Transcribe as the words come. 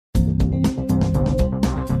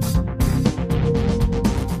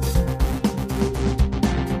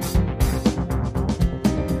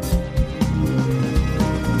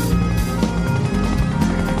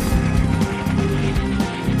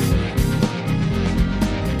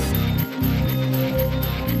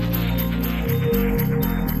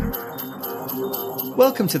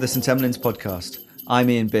Welcome to the St Emmeline's podcast. I'm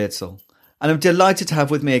Ian Beardsall, and I'm delighted to have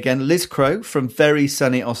with me again Liz Crowe from very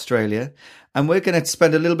sunny Australia. And we're going to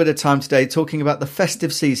spend a little bit of time today talking about the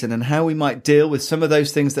festive season and how we might deal with some of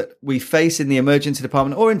those things that we face in the emergency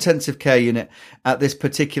department or intensive care unit at this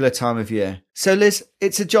particular time of year. So Liz,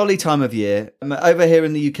 it's a jolly time of year. Over here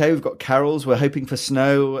in the UK, we've got carols. We're hoping for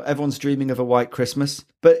snow. Everyone's dreaming of a white Christmas.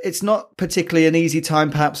 But it's not particularly an easy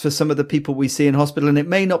time perhaps for some of the people we see in hospital, and it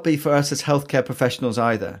may not be for us as healthcare professionals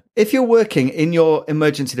either. If you're working in your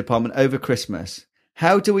emergency department over Christmas,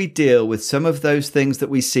 how do we deal with some of those things that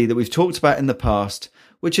we see that we've talked about in the past,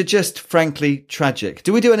 which are just frankly tragic?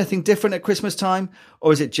 Do we do anything different at Christmas time,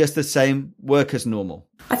 or is it just the same work as normal?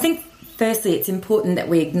 I think firstly, it's important that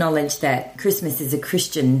we acknowledge that Christmas is a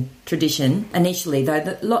Christian tradition initially, though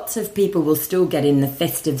that lots of people will still get in the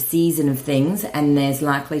festive season of things, and there's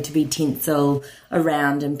likely to be tinsel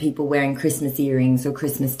around and people wearing Christmas earrings or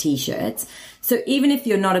Christmas T-shirts. So even if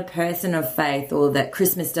you're not a person of faith or that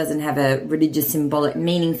Christmas doesn't have a religious symbolic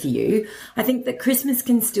meaning for you, I think that Christmas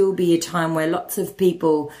can still be a time where lots of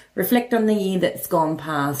people reflect on the year that's gone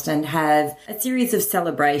past and have a series of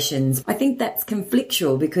celebrations. I think that's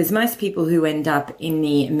conflictual because most people who end up in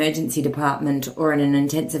the emergency department or in an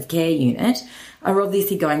intensive care unit are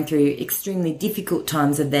obviously going through extremely difficult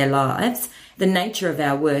times of their lives. The nature of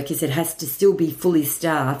our work is it has to still be fully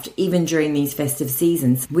staffed even during these festive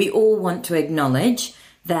seasons. We all want to acknowledge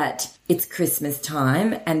that it's Christmas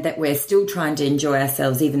time and that we're still trying to enjoy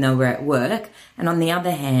ourselves even though we're at work. And on the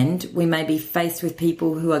other hand, we may be faced with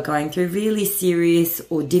people who are going through really serious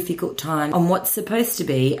or difficult time on what's supposed to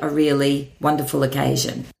be a really wonderful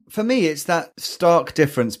occasion. For me, it's that stark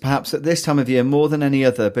difference, perhaps at this time of year more than any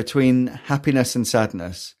other, between happiness and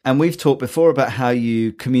sadness. And we've talked before about how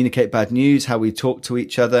you communicate bad news, how we talk to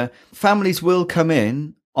each other. Families will come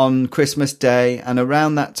in on Christmas Day and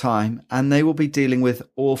around that time, and they will be dealing with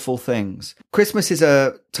awful things. Christmas is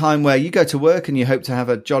a time where you go to work and you hope to have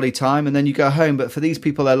a jolly time, and then you go home. But for these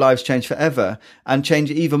people, their lives change forever and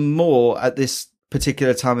change even more at this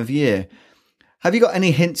particular time of year. Have you got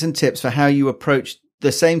any hints and tips for how you approach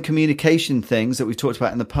the same communication things that we've talked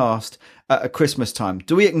about in the past at a Christmas time?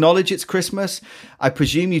 Do we acknowledge it's Christmas? I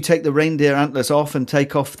presume you take the reindeer antlers off and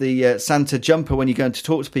take off the Santa jumper when you're going to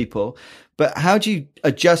talk to people. But how do you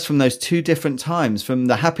adjust from those two different times, from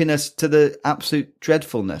the happiness to the absolute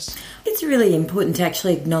dreadfulness? It's really important to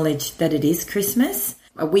actually acknowledge that it is Christmas.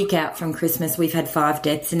 A week out from Christmas, we've had 5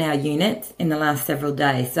 deaths in our unit in the last several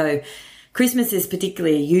days. So Christmas is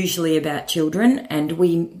particularly usually about children, and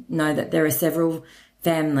we know that there are several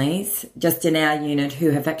families just in our unit who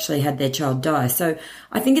have actually had their child die. So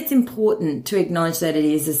I think it's important to acknowledge that it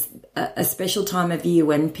is a special time of year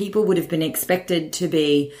when people would have been expected to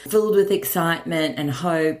be filled with excitement and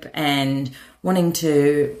hope and wanting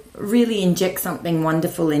to really inject something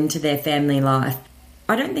wonderful into their family life.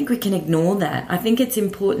 I don't think we can ignore that. I think it's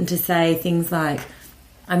important to say things like,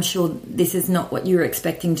 I'm sure this is not what you were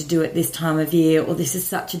expecting to do at this time of year, or this is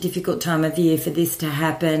such a difficult time of year for this to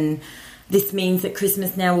happen. This means that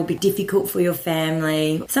Christmas now will be difficult for your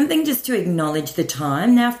family. Something just to acknowledge the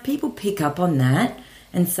time. Now, if people pick up on that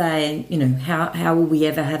and say, you know, how will we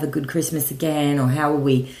ever have a good Christmas again, or how will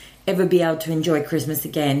we ever be able to enjoy Christmas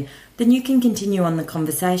again, then you can continue on the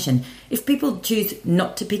conversation. If people choose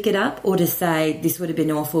not to pick it up or to say this would have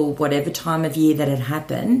been awful whatever time of year that had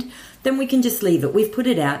happened, then we can just leave it. We've put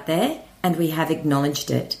it out there and we have acknowledged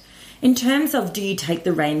it. In terms of do you take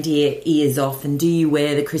the reindeer ears off and do you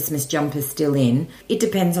wear the Christmas jumper still in, it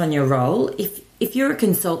depends on your role. If you're a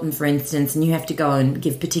consultant, for instance, and you have to go and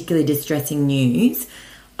give particularly distressing news,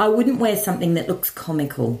 I wouldn't wear something that looks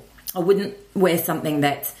comical. I wouldn't wear something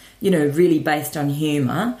that's, really based on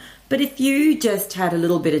humour. But if you just had a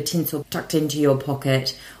little bit of tinsel tucked into your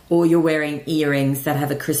pocket, or you're wearing earrings that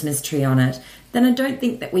have a Christmas tree on it, then I don't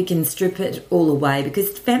think that we can strip it all away,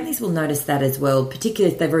 because families will notice that as well,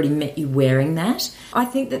 particularly if they've already met you wearing that. I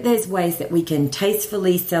think that there's ways that we can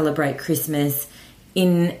tastefully celebrate Christmas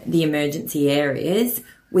in the emergency areas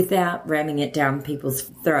without ramming it down people's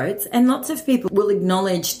throats. And lots of people will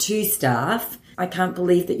acknowledge to staff, I can't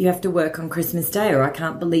believe that you have to work on Christmas Day, or I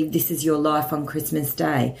can't believe this is your life on Christmas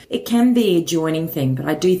Day. It can be a joining thing, but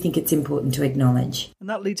I do think it's important to acknowledge. And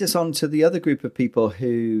that leads us on to the other group of people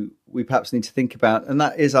who we perhaps need to think about, and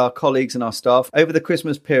that is our colleagues and our staff. Over the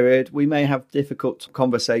Christmas period, we may have difficult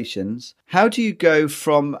conversations. How do you go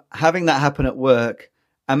from having that happen at work,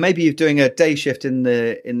 and maybe you're doing a day shift in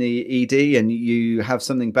the ED and you have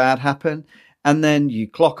something bad happen, and then you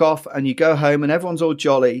clock off and you go home and everyone's all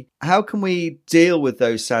jolly? How can we deal with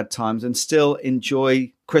those sad times and still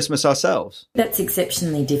enjoy Christmas ourselves? That's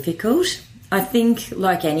exceptionally difficult. I think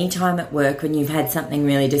like any time at work when you've had something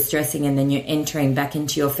really distressing and then you're entering back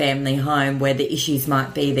into your family home where the issues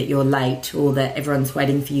might be that you're late or that everyone's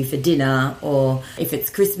waiting for you for dinner, or if it's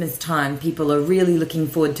Christmas time, people are really looking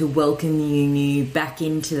forward to welcoming you back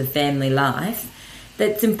into the family life,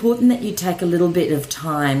 that's important that you take a little bit of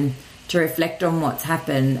time to reflect on what's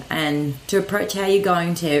happened and to approach how you're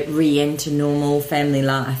going to re-enter normal family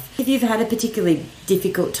life. If you've had a particularly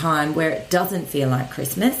difficult time where it doesn't feel like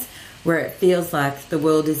Christmas, where it feels like the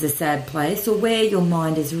world is a sad place, or where your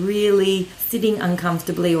mind is really sitting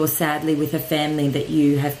uncomfortably or sadly with a family that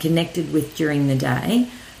you have connected with during the day,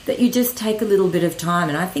 that you just take a little bit of time.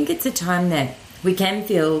 And I think it's a time that we can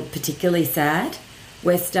feel particularly sad,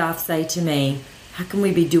 where staff say to me, how can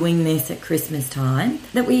we be doing this at Christmas time?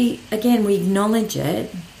 That we acknowledge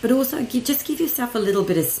it, but also you just give yourself a little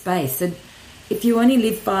bit of space. And if you only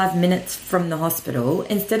live 5 minutes from the hospital,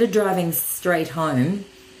 instead of driving straight home,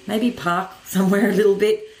 maybe park somewhere a little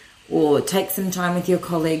bit or take some time with your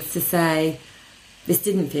colleagues to say, this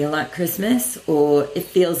didn't feel like Christmas, or it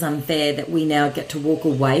feels unfair that we now get to walk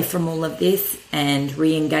away from all of this and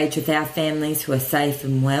re-engage with our families who are safe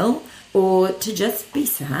and well, or to just be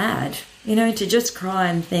sad, to just cry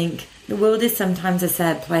and think the world is sometimes a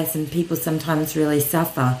sad place and people sometimes really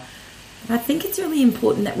suffer. But I think it's really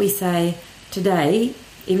important that we say today,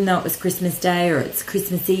 even though it was Christmas Day or it's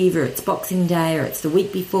Christmas Eve or it's Boxing Day or it's the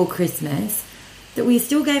week before Christmas, that we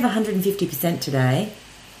still gave 150% today.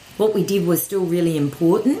 What we did was still really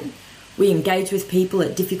important. We engaged with people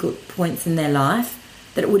at difficult points in their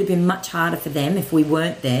life, that it would have been much harder for them if we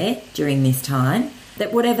weren't there during this time,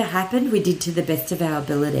 that whatever happened, we did to the best of our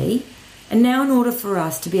ability. And now in order for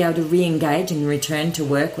us to be able to re-engage and return to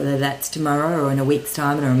work, whether that's tomorrow or in a week's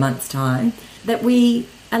time or a month's time, that we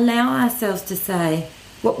allow ourselves to say,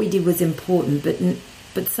 what we did was important,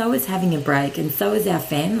 but so is having a break, and so is our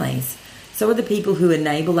families. So are the people who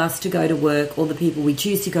enable us to go to work, or the people we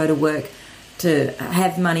choose to go to work to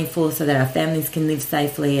have money for so that our families can live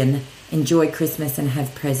safely and enjoy Christmas and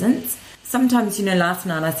have presents. Sometimes, last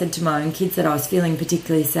night I said to my own kids that I was feeling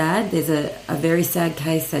particularly sad. There's a very sad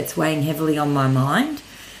case that's weighing heavily on my mind.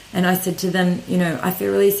 And I said to them, I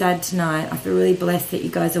feel really sad tonight. I feel really blessed that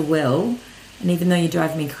you guys are well. And even though you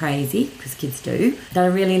drive me crazy, because kids do, that I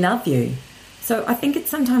really love you. So I think it's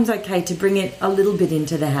sometimes okay to bring it a little bit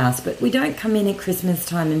into the house, but we don't come in at Christmas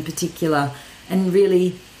time in particular and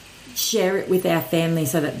really share it with our family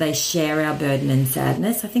so that they share our burden and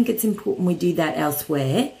sadness. I think it's important we do that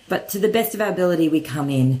elsewhere, but to the best of our ability we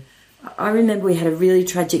come in. I remember we had a really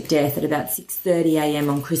tragic death at about 6:30 a.m.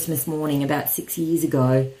 on Christmas morning about 6 years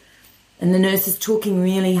ago. And the nurses talking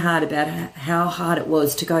really hard about how hard it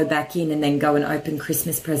was to go back in and then go and open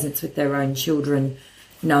Christmas presents with their own children,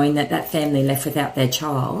 knowing that that family left without their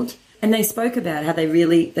child. And they spoke about how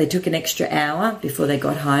they took an extra hour before they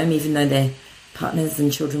got home, even though their partners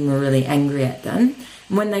and children were really angry at them.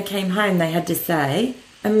 And when they came home, they had to say,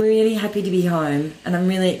 I'm really happy to be home and I'm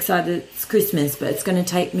really excited it's Christmas, but it's going to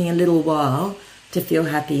take me a little while to feel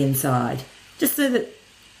happy inside. Just so that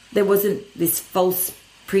there wasn't this false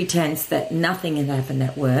pretense that nothing had happened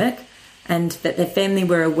at work and that their family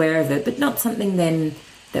were aware of it, but not something then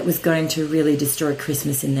that was going to really destroy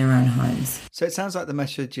Christmas in their own homes. So it sounds like the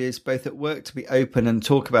message is both at work to be open and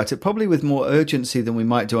talk about it, probably with more urgency than we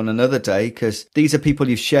might do on another day, because these are people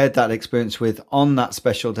you've shared that experience with on that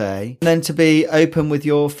special day. And then to be open with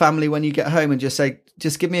your family when you get home and just say,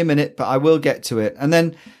 just give me a minute, but I will get to it. And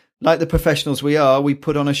then, like the professionals we are, we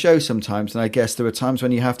put on a show sometimes. And I guess there are times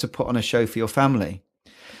when you have to put on a show for your family.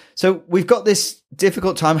 So we've got this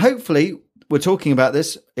difficult time. Hopefully, we're talking about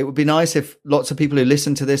this. It would be nice if lots of people who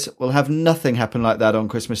listen to this will have nothing happen like that on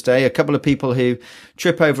Christmas Day. A couple of people who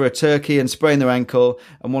trip over a turkey and sprain their ankle,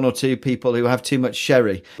 and one or two people who have too much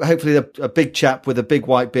sherry. Hopefully a big chap with a big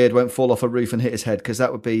white beard won't fall off a roof and hit his head, because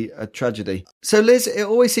that would be a tragedy. So Liz, it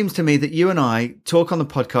always seems to me that you and I talk on the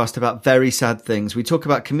podcast about very sad things. We talk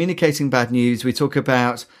about communicating bad news. We talk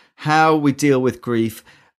about how we deal with grief.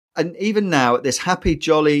 And even now, at this happy,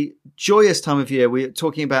 jolly, joyous time of year, we're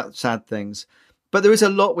talking about sad things. But there is a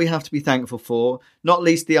lot we have to be thankful for, not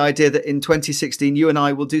least the idea that in 2016, you and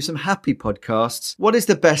I will do some happy podcasts. What is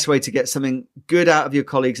the best way to get something good out of your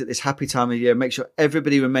colleagues at this happy time of year? Make sure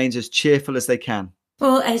everybody remains as cheerful as they can.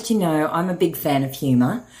 Well, as you know, I'm a big fan of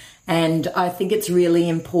humour. And I think it's really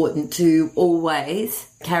important to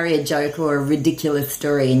always carry a joke or a ridiculous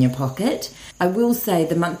story in your pocket. I will say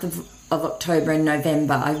the month of October and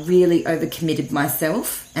November, I really overcommitted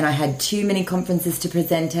myself and I had too many conferences to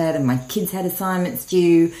present at and my kids had assignments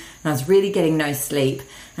due and I was really getting no sleep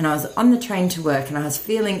and I was on the train to work and I was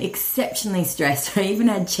feeling exceptionally stressed. I even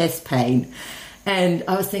had chest pain. And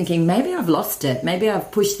I was thinking, maybe I've lost it. Maybe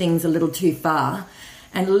I've pushed things a little too far.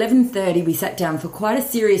 And 11:30, we sat down for quite a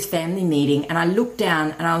serious family meeting, and I looked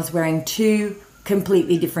down and I was wearing 2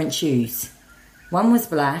 completely different shoes. One was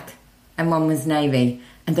black and one was navy,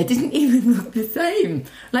 and they didn't even look the same.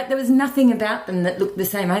 Like, there was nothing about them that looked the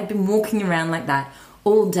same. I'd been walking around like that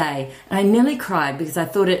all day, and I nearly cried because I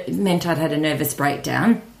thought it meant I'd had a nervous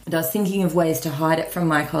breakdown. And I was thinking of ways to hide it from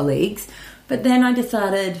my colleagues. But then I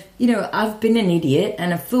decided, I've been an idiot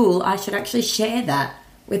and a fool. I should actually share that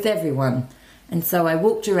with everyone. And so I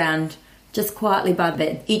walked around just quietly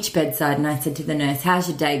by each bedside, and I said to the nurse, "How's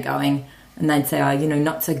your day going?" And they'd say, "Oh,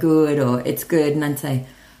 not so good," or "It's good." And I'd say,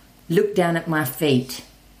 "Look down at my feet."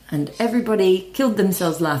 And everybody killed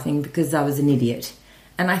themselves laughing because I was an idiot.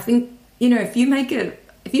 And I think,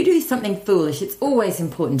 if you do something foolish, it's always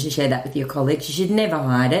important to share that with your colleagues. You should never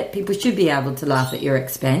hide it. People should be able to laugh at your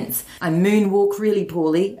expense. I moonwalk really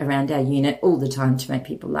poorly around our unit all the time to make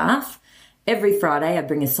people laugh. Every Friday I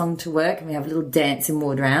bring a song to work and we have a little dance and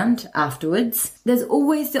ward round afterwards. There's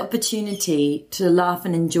always the opportunity to laugh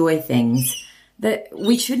and enjoy things that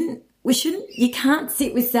you can't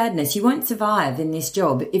sit with sadness. You won't survive in this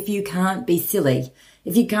job if you can't be silly,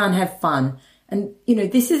 if you can't have fun. And,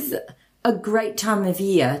 this is a great time of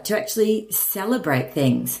year to actually celebrate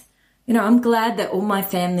things. I'm glad that all my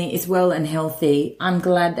family is well and healthy. I'm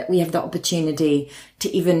glad that we have the opportunity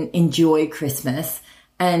to even enjoy Christmas.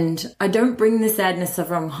 And I don't bring the sadness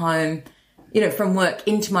from home, from work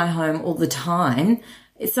into my home all the time.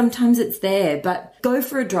 Sometimes it's there, but go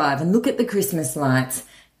for a drive and look at the Christmas lights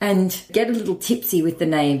and get a little tipsy with the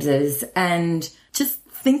neighbours and just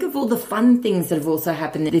think of all the fun things that have also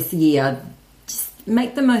happened this year. Just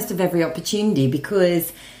make the most of every opportunity,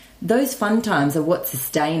 because those fun times are what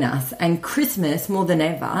sustain us, and Christmas, more than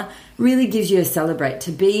ever, really gives you a celebrate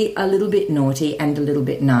to be a little bit naughty and a little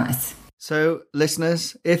bit nice. So,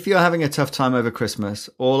 listeners, if you're having a tough time over Christmas,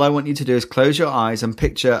 all I want you to do is close your eyes and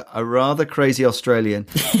picture a rather crazy Australian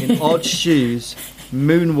in odd shoes,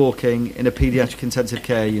 moonwalking in a paediatric intensive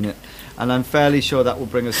care unit. And I'm fairly sure that will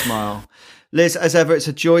bring a smile. Liz, as ever, it's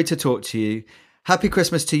a joy to talk to you. Happy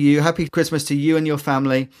Christmas to you. Happy Christmas to you and your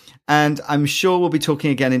family. And I'm sure we'll be talking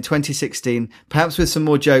again in 2016, perhaps with some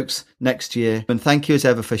more jokes next year. And thank you as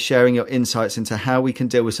ever for sharing your insights into how we can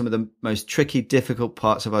deal with some of the most tricky, difficult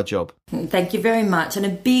parts of our job. Thank you very much. And a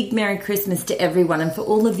big Merry Christmas to everyone. And for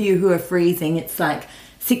all of you who are freezing, it's like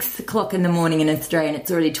 6 o'clock in the morning in Australia and it's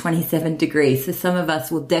already 27 degrees. So some of us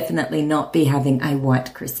will definitely not be having a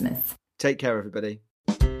white Christmas. Take care, everybody.